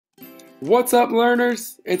What's up,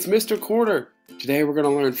 learners? It's Mr. Quarter. Today we're going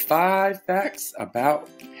to learn 5 facts about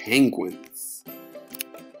penguins.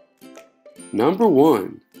 Number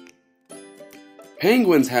 1.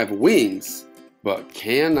 Penguins have wings, but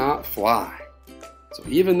cannot fly. So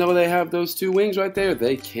even though they have those 2 wings right there,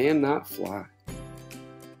 they cannot fly.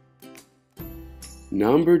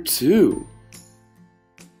 Number 2.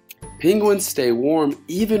 Penguins stay warm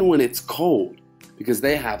even when it's cold because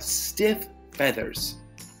they have stiff feathers.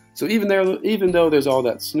 So even though there's all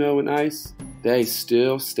that snow and ice, they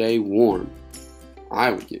still stay warm.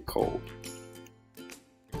 I would get cold.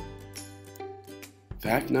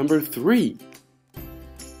 Fact number 3.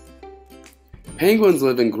 Penguins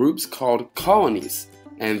live in groups called colonies,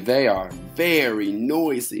 and they are very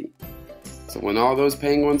noisy. So when all those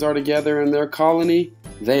penguins are together in their colony,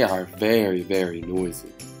 they are very, very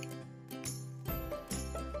noisy.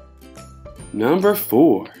 Number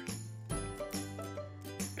 4.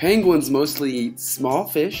 Penguins mostly eat small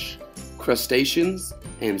fish, crustaceans,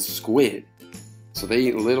 and squid. So they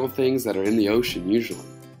eat little things that are in the ocean usually.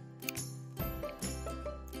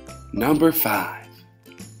 Number 5.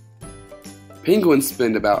 Penguins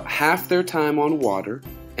spend about half their time on water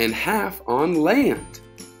and half on land.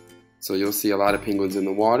 So you'll see a lot of penguins in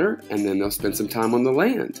the water, and then they'll spend some time on the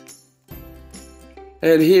land.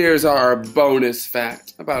 And here's our bonus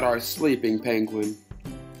fact about our sleeping penguin.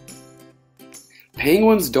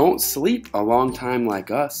 Penguins don't sleep a long time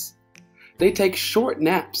like us. They take short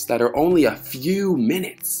naps that are only a few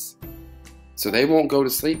minutes. So they won't go to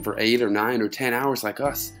sleep for 8 or 9 or 10 hours like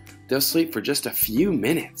us. They'll sleep for just a few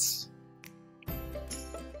minutes.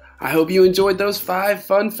 I hope you enjoyed those 5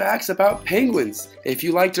 fun facts about penguins. If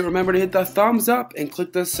you liked it, remember to hit the thumbs up and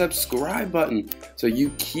click the subscribe button so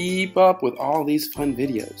you keep up with all these fun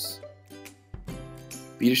videos.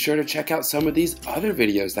 Be sure to check out some of these other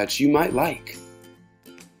videos that you might like.